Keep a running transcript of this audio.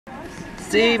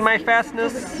See my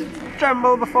fastness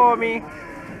tremble before me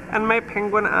and my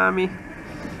penguin army.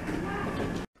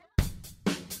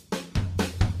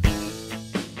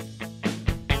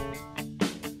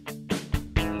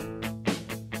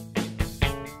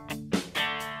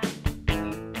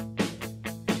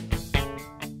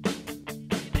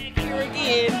 Here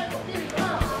again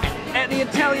at the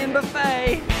Italian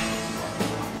buffet.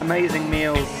 Amazing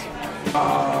meals.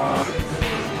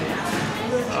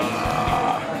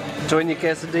 Join your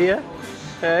quesadilla,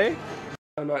 hey?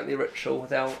 Our nightly ritual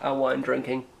with our wine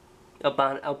drinking. Our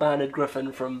Barnard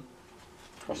Griffin from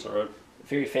across the road.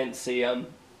 Very fancy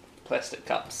plastic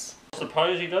cups. I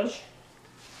suppose he does.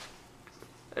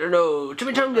 I don't know,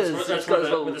 chimichangas! That's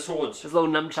with the swords. His little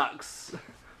nunchucks.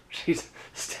 She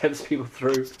stabs people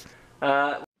through.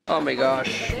 Oh my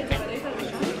gosh.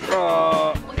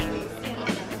 Oh.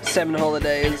 Salmon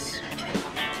holidays.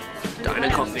 Diner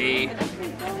coffee.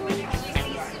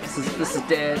 This is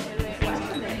Dad.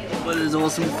 What is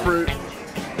awesome fruit.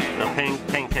 The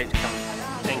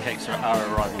pancakes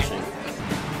are arriving soon.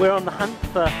 We're on the hunt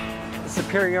for the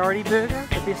superiority burger,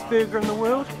 the best burger in the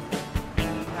world.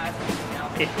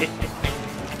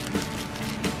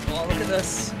 Oh, look at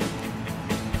this.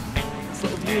 This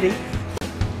little beauty.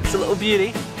 It's a little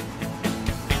beauty.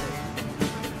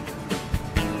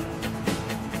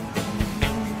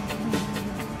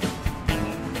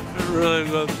 Really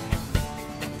good.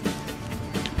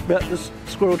 But this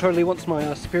squirrel totally wants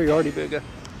my superiority burger.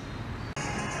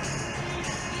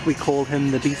 We call him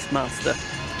the Beastmaster.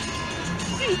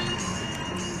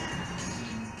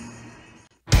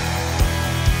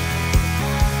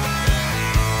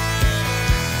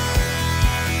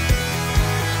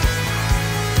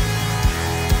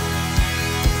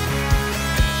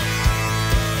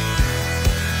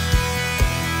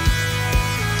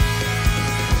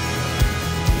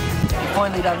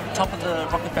 Finally done top of the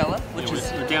Rockefeller, which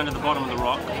is... We're down to the bottom of the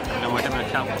rock, and we're having a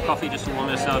cup of coffee just to warm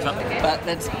ourselves up. But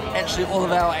that's actually all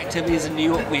of our activities in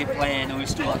New York we have planned, and we've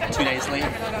still got 2 days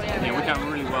left. Yeah, we've done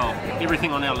really well.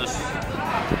 Everything on our list.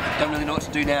 Don't really know what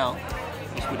to do now.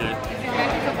 Yes, we do.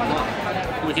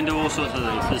 We can do all sorts of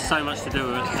things. There's so much to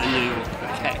do in New York.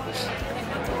 Okay.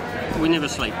 We never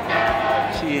sleep.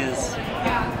 Cheers.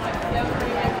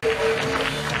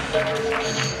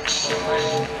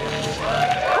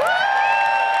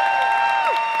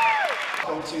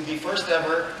 To the first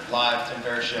ever live Tim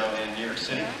Ferriss show in New York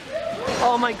City.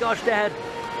 Oh my gosh, Dad.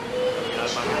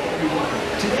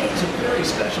 Today's a very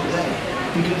special day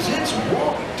because it's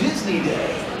Walt Disney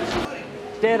Day.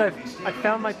 Dad, I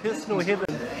found my personal heaven.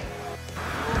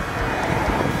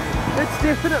 It's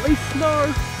definitely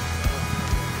snow.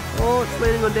 Oh, it's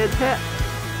landing on Dad's hat.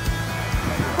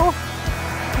 Oh,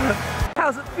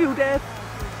 how's it feel, Dad?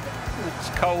 It's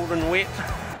cold and wet.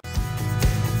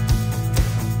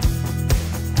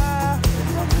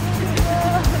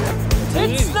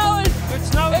 It's snowing! It's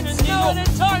snowing in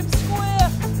Times Square!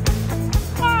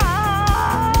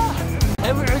 Ah!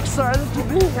 And we're excited to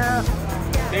be here!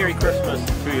 Merry Christmas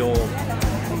to you all.